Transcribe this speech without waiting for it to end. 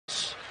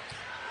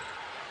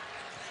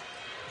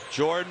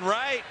Jordan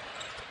Wright.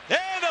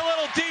 And a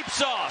little deep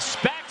sauce.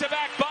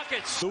 Back-to-back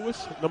buckets.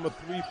 Lewis, number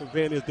 3 for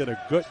Vanderbilt, did a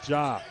good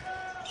job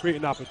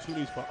creating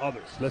opportunities for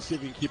others. Let's see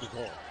if we can keep it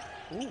going.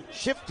 Ooh,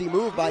 shifty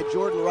move by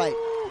Jordan Wright.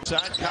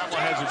 Side, Kamala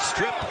has it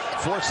stripped.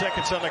 4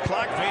 seconds on the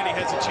clock. Vandy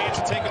has a chance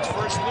to take its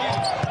first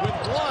lead with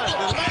 1.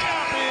 The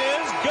layup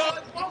is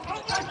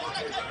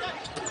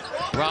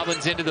good.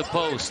 Robbins into the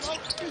post.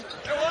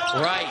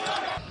 Wright.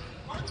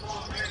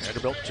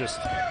 Vanderbilt just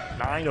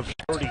 9 of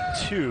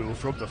 32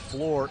 from the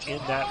floor in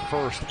that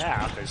first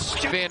half.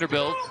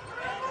 Vanderbilt.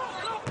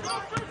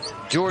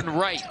 Jordan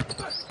Wright.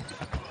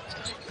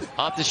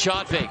 Off the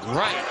shot fake.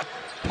 Wright.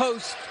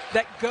 Post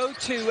that go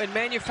to and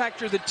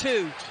manufacture the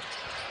 2.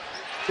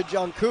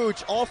 John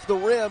Cooch off the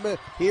rim.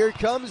 Here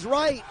comes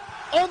Wright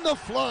on the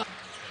fly.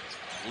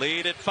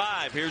 Lead at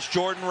 5. Here's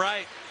Jordan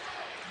Wright.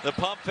 The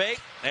pump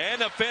fake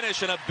and the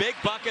finish and a big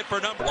bucket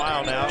for number.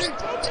 Wow now.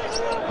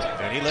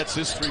 And he lets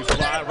this 3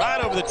 fly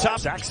right over the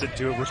top. Saxon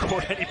to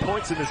record any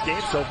points in this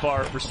game so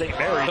far for St.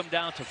 Mary. Come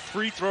down to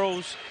free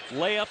throws,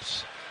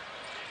 layups,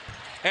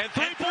 and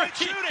 3-point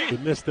shooting. He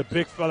missed the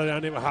big fella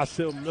down there with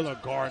Hasil Miller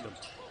guarding him.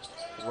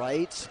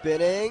 Wright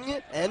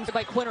spinning and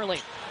by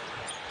Quinterly.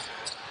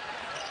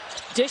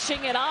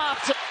 Dishing it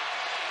off.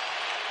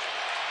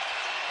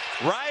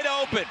 Right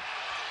open.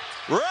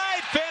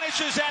 Wright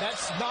finishes at.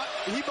 That's not,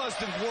 he must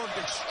have worked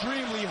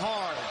extremely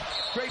hard.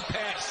 Great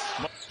pass.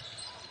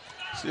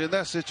 See, in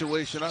that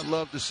situation, I'd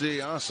love to see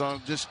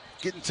Ansong just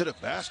getting to the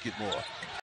basket more.